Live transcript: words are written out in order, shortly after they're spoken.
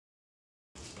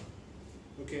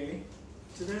Okay,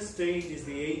 today's date is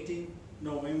the 18th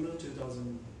November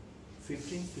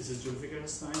 2015. This is Julfikar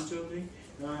Stein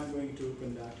and I'm going to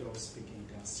conduct our speaking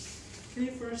test. Can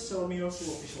you first tell me your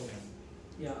full official name?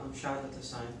 Yeah, I'm Shahadat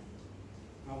Hussain.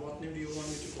 What name do you want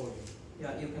me to call you?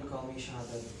 Yeah, you can call me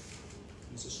Shahadat.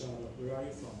 Mr. Shahadat, where are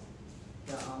you from?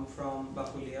 Yeah, I'm from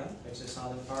Bakulia. It's a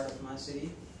southern part of my city.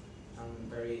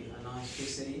 Very nice big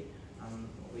city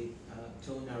with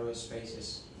two narrow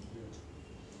spaces.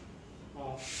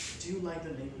 Do you like the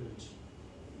neighborhood?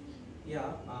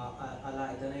 Yeah, I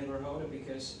like the neighborhood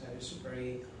because it's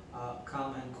very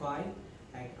calm and quiet.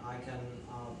 I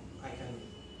can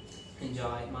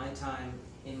enjoy my time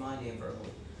in my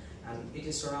neighborhood, and it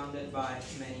is surrounded by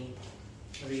many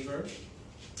rivers,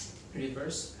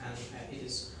 and it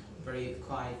is very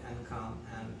quiet and calm,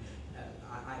 and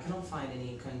I cannot find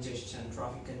any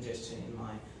traffic congestion in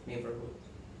my neighborhood.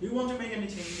 Do you want to make any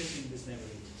changes in this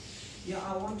neighborhood? Yeah,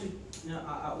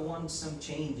 I want some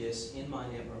changes in my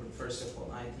neighborhood. First of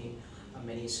all, I think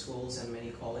many schools and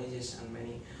many colleges and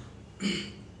many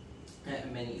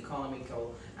many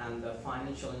economical and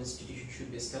financial institutions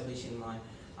should be established in my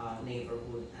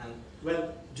neighborhood. And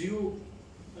well, do you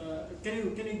can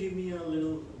you give me a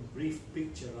little brief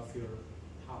picture of your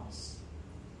house?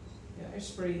 yeah,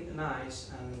 it's pretty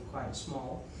nice and quite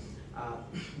small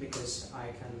because I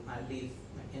live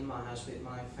in my house with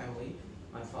my family,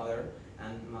 my father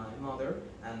and my mother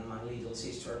and my little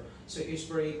sister. So it's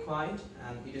very quiet,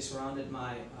 and it is surrounded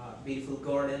by beautiful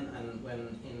garden. And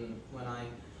when I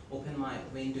open my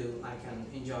window, I can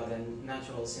enjoy the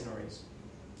natural sceneries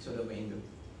through the window.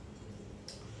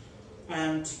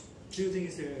 And do you think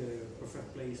it's a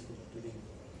perfect place to live?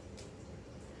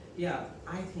 Yeah,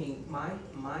 I think my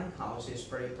house is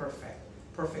very perfect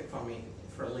for me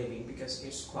for living because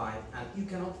it's quiet and you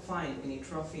cannot find any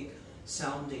traffic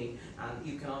sounding, and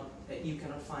you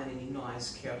cannot find any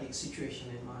noise, chaotic situation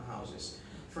in my houses.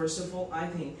 First of all, I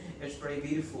think it's very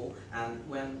beautiful, and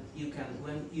when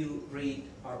you read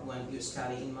or when you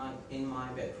study in my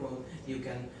bedroom, you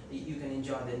can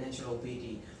enjoy the natural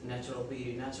beauty,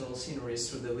 natural sceneries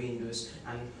through the windows.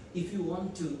 And if you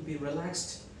want to be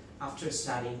relaxed after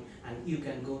studying, and you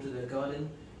can go to the garden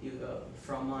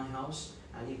from my house,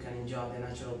 and you can enjoy the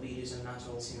natural beauties and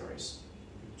natural sceneries.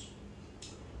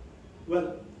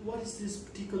 Well, what is this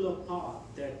particular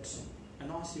part that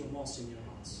annoys you most in your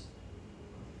house?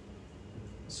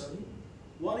 Sorry?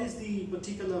 What is the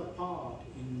particular part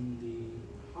in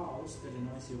the house that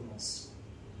annoys you most?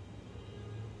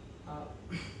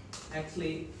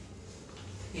 Actually,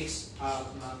 it's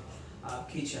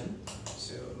kitchen.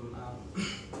 So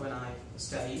when I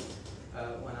study,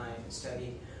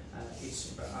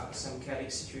 it's some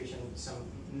chaotic situation. Some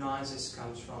noises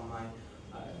comes from my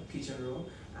kitchen room,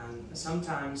 and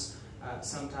sometimes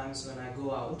when I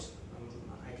go out,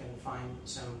 I can find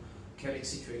some chaotic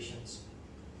situations.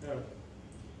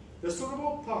 Let's talk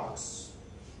about parks.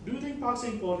 Do you think parks are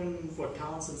important for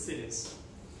towns and cities?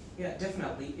 Yeah,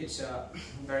 definitely. It's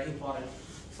very important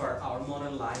for our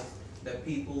modern life. The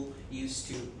people used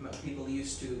to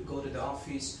go to the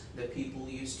office. The people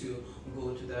used to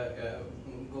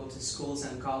go to schools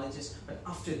and colleges. But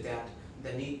after that,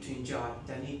 they need to enjoy.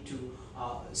 They need to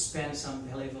spend some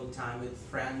valuable time with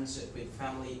friends, with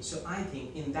family. So I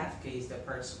think in that case, the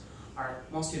parks are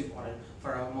most important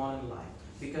for our modern life,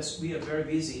 because we are very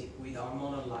busy with our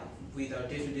modern life, with our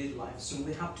day-to-day life. So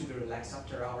we have to be relaxed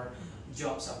after our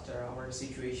jobs, after our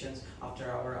situations, after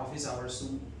our office hours, so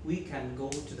we can go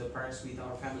to the parks with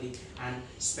our family and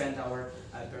spend our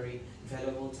very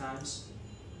valuable times.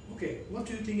 Okay, what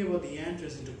do you think about the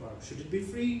entrance into park? Should it be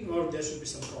free or there should be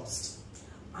some cost?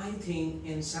 I think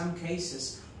in some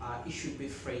cases it should be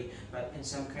free, but in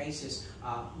some cases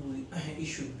it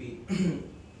should be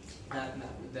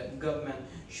the government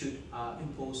should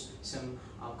impose some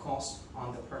cost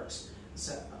on the parks.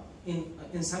 So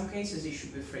in some cases it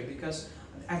should be free, because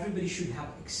everybody should have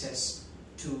access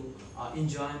to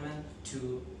enjoyment,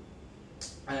 to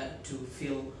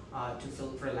feel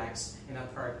relaxed in a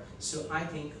park. So I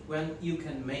think when you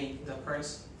can make the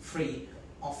parks free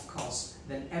of cost,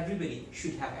 then everybody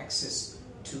should have access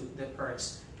to the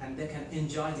parks, and they can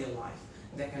enjoy their life,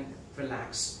 they can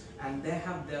relax, and they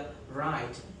have the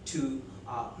right to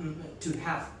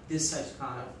have this such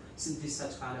kind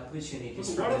of opportunities.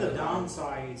 So what are the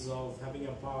downsides of having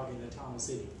a park in a town or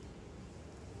city?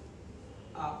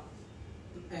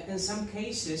 In some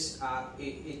cases,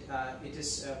 it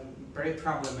is very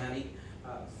problematic.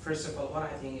 First of all, what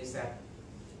I think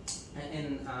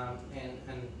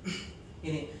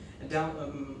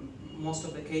most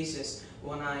of the cases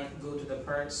when I go to the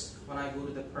parks, and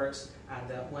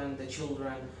when the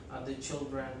children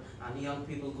and young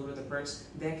people go to the parks,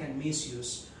 they can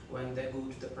misuse when they go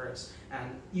to the parks,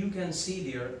 and you can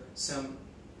see there some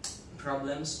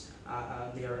problems.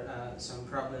 Some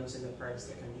problems in the parks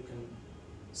that you can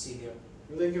see there.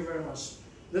 Thank you very much.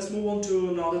 Let's move on to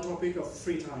another topic of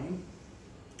free time.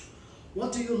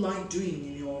 What do you like doing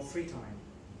in your free time?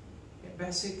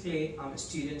 Basically, I'm a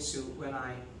student, so when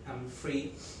I am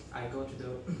free, I go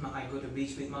to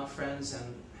beach with my friends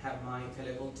and have my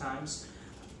available times.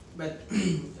 But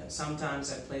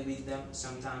sometimes I play with them,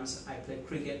 sometimes I play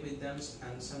cricket with them,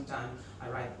 and sometimes I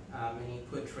write many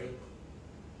poetry.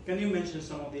 Can you mention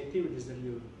some of the activities that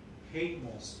you hate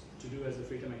most to do as a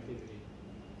free time activity?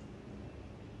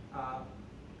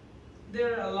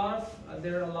 There are a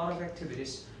lot of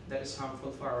activities that is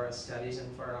harmful for our studies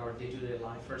and for our day-to-day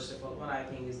life. First of all, what I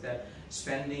think is that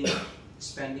spending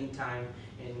time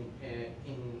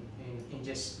in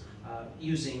just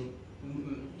using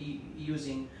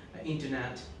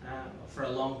internet for a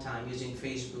long time, using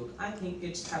Facebook, I think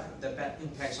it's have the bad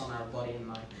impacts on our body and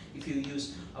mind. If you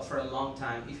use for a long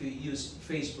time, if you use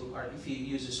Facebook or if you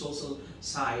use the social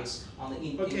sites on the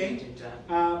internet.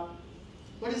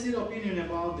 What is your opinion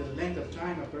about the length of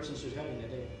time a person should have in a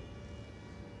day?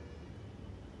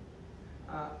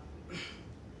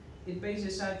 It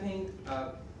bases, I think,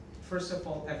 first of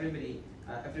all, everybody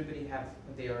have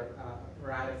their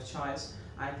right of choice.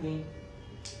 I think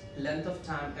length of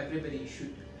time everybody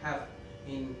should have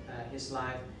in his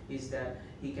life is that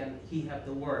he have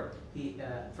the work.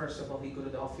 First of all, he go to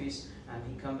the office and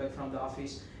he come back from the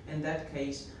office. In that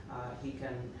case, he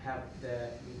can have the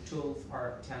 12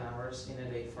 or 10 hours in a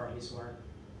day for his work,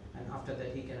 and after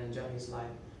that he can enjoy his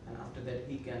life, and after that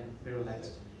he can be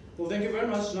relaxed. Well, thank you very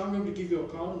much. Now I'm going to give you a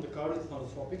card, and the card is on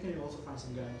the topic, and you also find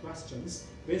some guiding questions.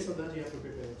 Based on that, you have to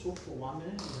prepare a talk for 1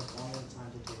 minute. You have 1 minute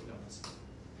time to take notes.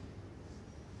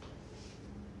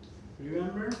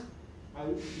 Remember,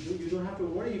 you don't have to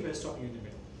worry if I stop you in the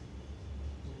middle.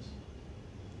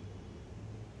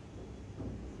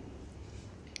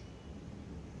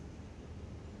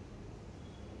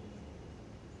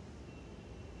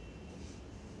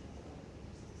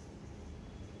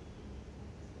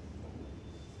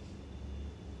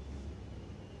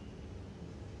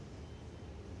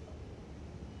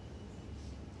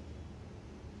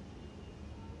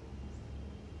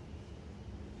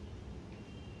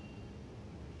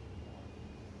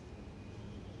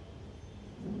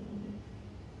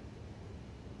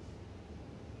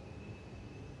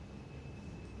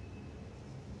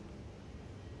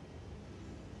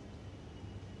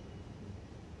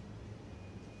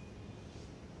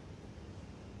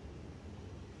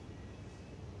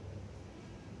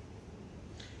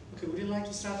 Okay, would you like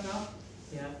to start now?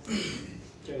 Yeah.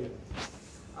 Okay.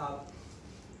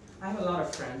 I have a lot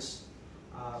of friends,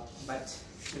 but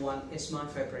one is my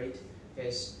favorite,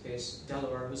 is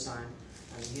Delaware Hussain,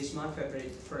 and he's my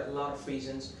favorite for a lot of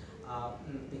reasons,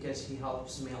 because he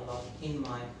helps me a lot in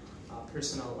my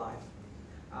personal life.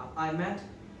 I met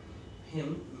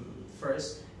him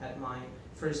first at my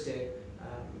first day,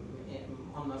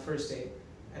 on my first day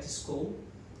at school,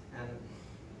 and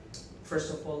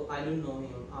first of all, I didn't know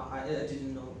him. I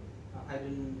didn't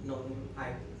know him.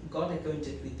 I got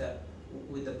acquainted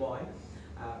with the boy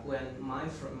when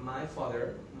my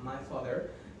father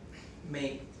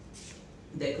made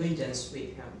the acquaintance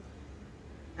with him,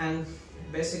 and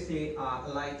basically I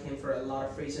like him for a lot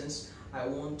of reasons. I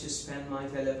want to spend my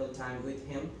valuable time with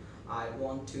him. I'd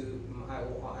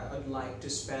like to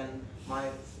spend my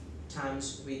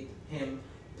times with him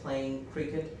playing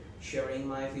cricket, sharing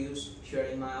my views,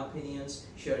 sharing my opinions,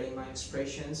 sharing my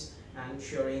expressions, and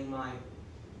sharing my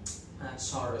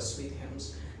sorrows with him.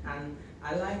 And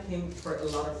I like him for a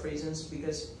lot of reasons,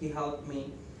 because he helped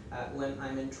me when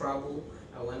I'm in trouble,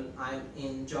 when I'm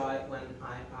in joy, when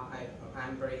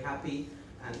I'm very happy,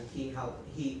 and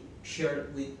he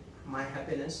shared with my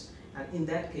happiness. And in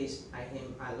that case,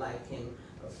 I like him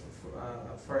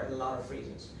for a lot of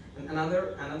reasons. And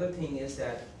another thing is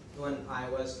that when I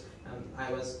was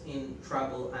in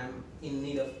trouble, I'm in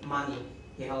need of money,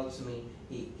 he helps me.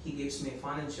 He gives me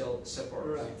financial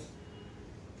support. Right.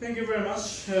 Thank you very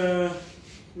much.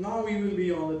 Now we will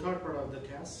be on the third part of the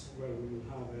test, where we will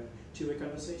have a two-way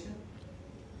conversation.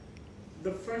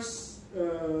 The first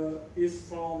is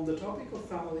from the topic of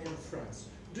family and friends.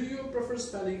 Do you prefer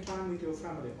spending time with your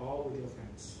family or with your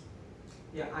friends?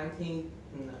 Yeah, I think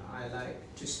I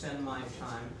like to spend my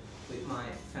time with my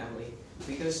family,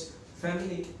 because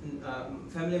family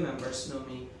members know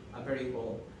me very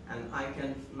well, and I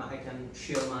can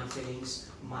share my feelings,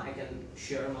 I can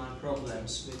share my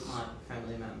problems with my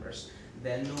family members.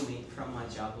 They know me from my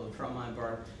childhood, from my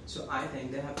birth. So I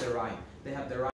think they have the right. They have the right.